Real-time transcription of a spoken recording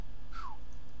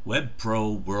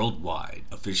WebPro Worldwide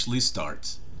officially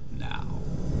starts now.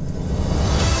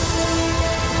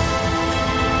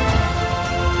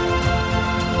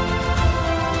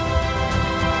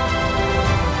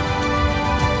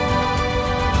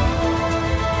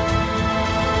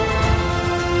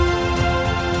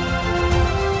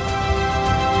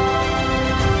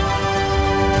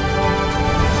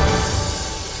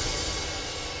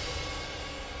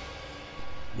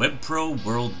 WebPro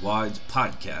Worldwide's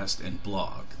podcast and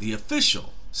blog, the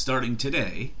official, starting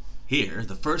today, here,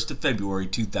 the 1st of February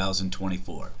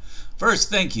 2024.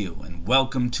 First, thank you and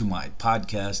welcome to my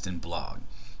podcast and blog.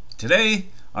 Today,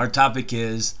 our topic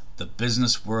is the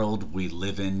business world we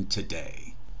live in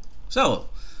today. So,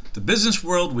 the business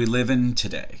world we live in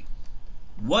today.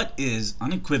 What is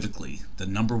unequivocally the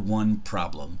number one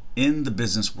problem in the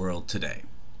business world today?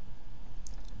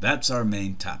 That's our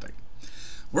main topic.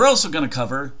 We're also going to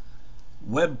cover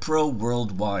WebPro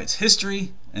Worldwide's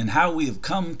history and how we have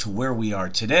come to where we are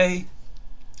today.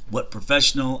 What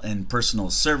professional and personal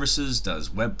services does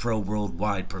WebPro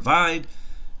Worldwide provide?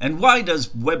 And why does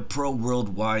WebPro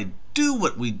Worldwide do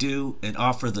what we do and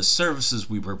offer the services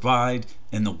we provide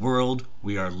in the world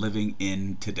we are living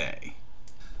in today?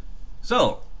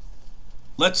 So,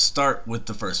 let's start with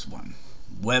the first one.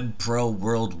 WebPro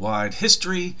Worldwide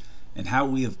history and how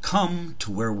we have come to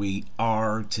where we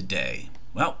are today.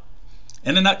 Well,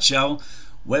 in a nutshell,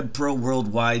 WebPro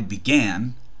Worldwide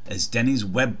began as Denny's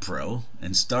WebPro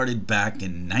and started back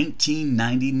in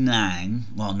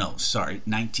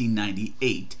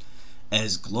 1998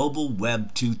 as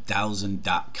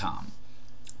GlobalWeb2000.com.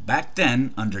 Back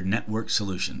then under Network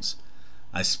Solutions.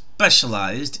 I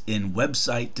specialized in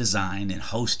website design and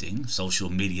hosting, social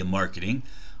media marketing,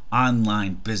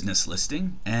 online business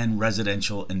listing, and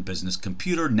residential and business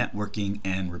computer networking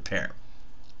and repair.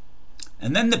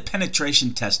 And then the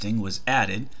penetration testing was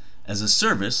added as a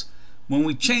service when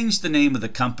we changed the name of the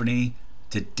company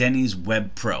to Denny's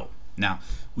Web Pro. Now,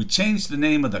 we changed the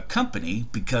name of the company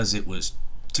because it was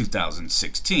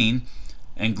 2016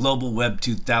 and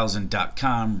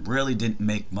GlobalWeb2000.com really didn't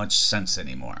make much sense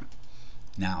anymore.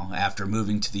 Now, after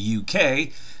moving to the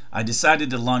UK, I decided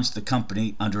to launch the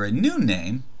company under a new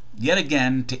name yet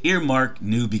again to earmark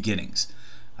new beginnings.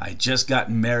 I had just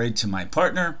gotten married to my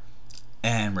partner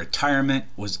and retirement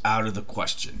was out of the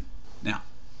question. Now,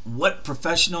 what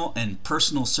professional and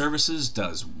personal services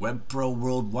does WebPro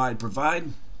Worldwide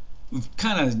provide? We've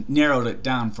kind of narrowed it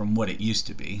down from what it used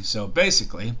to be. So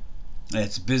basically,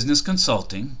 it's business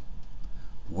consulting,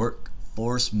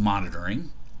 workforce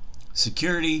monitoring,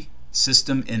 security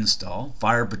system install,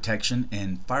 fire protection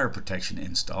and fire protection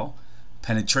install,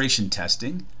 penetration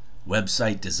testing,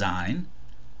 website design,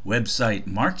 website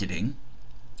marketing,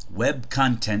 web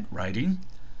content writing,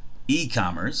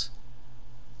 e-commerce,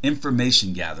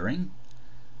 information gathering,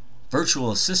 virtual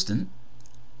assistant,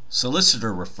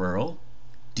 solicitor referral,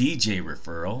 DJ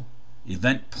referral,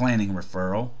 event planning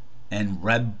referral, and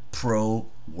WebPro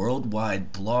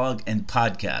Worldwide blog and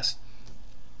podcast.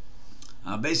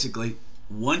 Basically,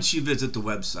 once you visit the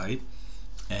website,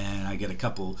 and I get a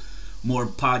couple more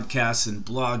podcasts and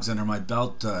blogs under my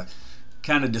belt to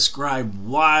kind of describe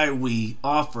why we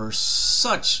offer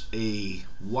such a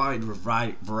wide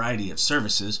variety of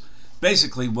services.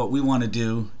 Basically, what we want to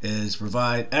do is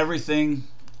provide everything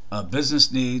a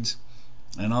business needs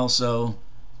and also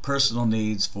personal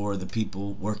needs for the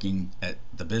people working at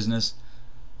the business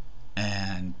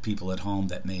and people at home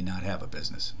that may not have a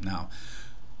business. Now,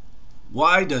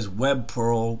 why does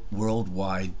WebPro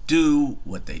Worldwide do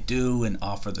what they do and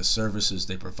offer the services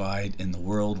they provide in the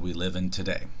world we live in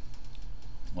today?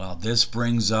 Well, this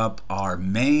brings up our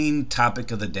main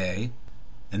topic of the day,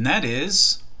 and that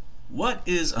is, what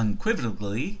is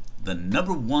unequivocally the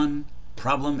number one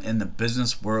problem in the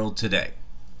business world today?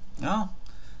 Well,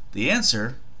 the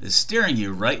answer is staring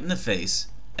you right in the face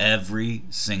every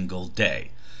single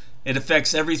day. It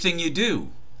affects everything you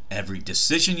do, every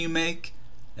decision you make,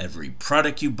 every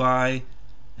product you buy,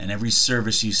 and every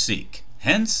service you seek.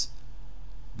 Hence,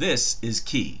 this is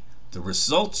key: the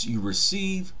results you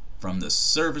receive from the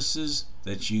services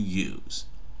that you use.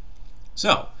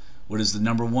 So, what is the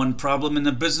number one problem in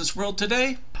the business world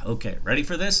today? Okay, ready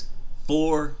for this?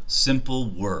 4 simple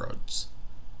words.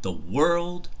 The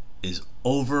world is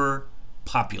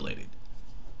overpopulated.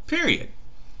 Period.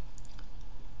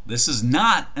 This is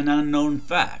not an unknown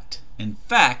fact. In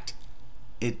fact,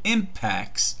 it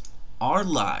impacts our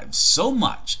lives so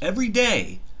much every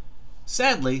day.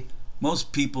 Sadly,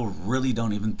 most people really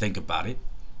don't even think about it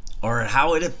or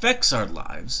how it affects our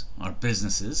lives, our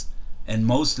businesses, and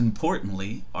most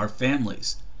importantly, our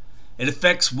families. It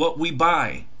affects what we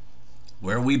buy,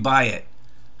 where we buy it,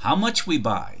 how much we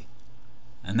buy.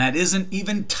 And that isn't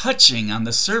even touching on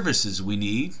the services we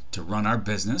need to run our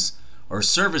business or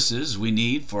services we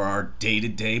need for our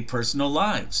day-to-day personal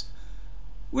lives.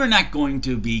 We're not going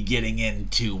to be getting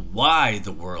into why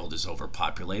the world is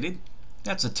overpopulated.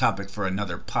 That's a topic for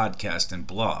another podcast and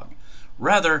blog.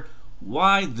 Rather,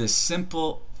 why this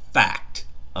simple fact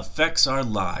affects our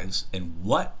lives and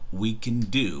what we can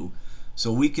do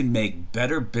so we can make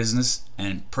better business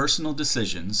and personal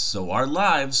decisions so our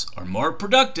lives are more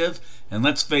productive and,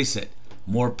 let's face it,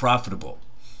 more profitable.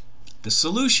 The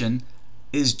solution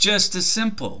is just as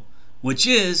simple, which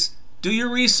is do your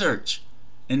research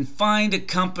and find a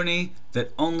company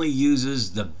that only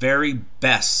uses the very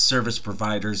best service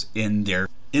providers in their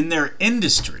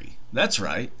industry. That's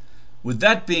right. With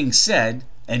that being said,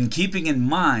 and keeping in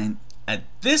mind at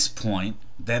this point,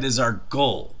 that is our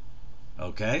goal.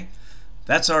 Okay?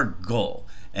 That's our goal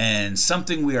and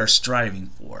something we are striving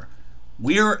for.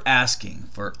 We are asking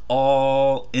for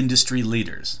all industry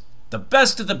leaders, the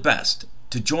best of the best,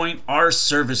 to join our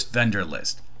service vendor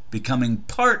list, becoming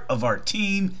part of our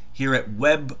team here at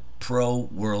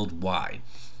WebPro Worldwide.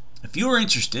 If you are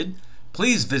interested,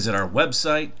 please visit our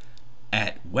website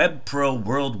at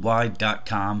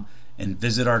webproworldwide.com and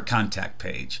visit our contact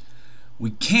page.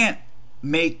 We can't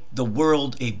make the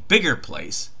world a bigger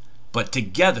place, but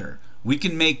together we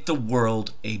can make the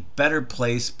world a better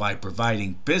place by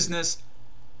providing business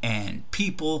and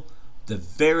people the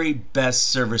very best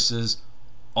services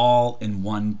all in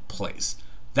one place.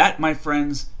 That, my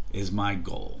friends, is my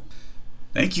goal.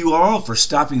 Thank you all for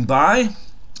stopping by,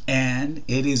 and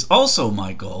it is also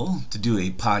my goal to do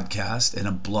a podcast and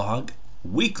a blog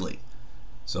weekly.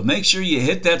 So make sure you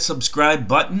hit that subscribe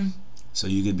button so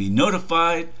you can be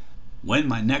notified when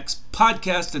my next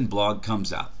podcast and blog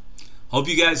comes out. Hope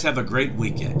you guys have a great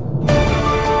weekend.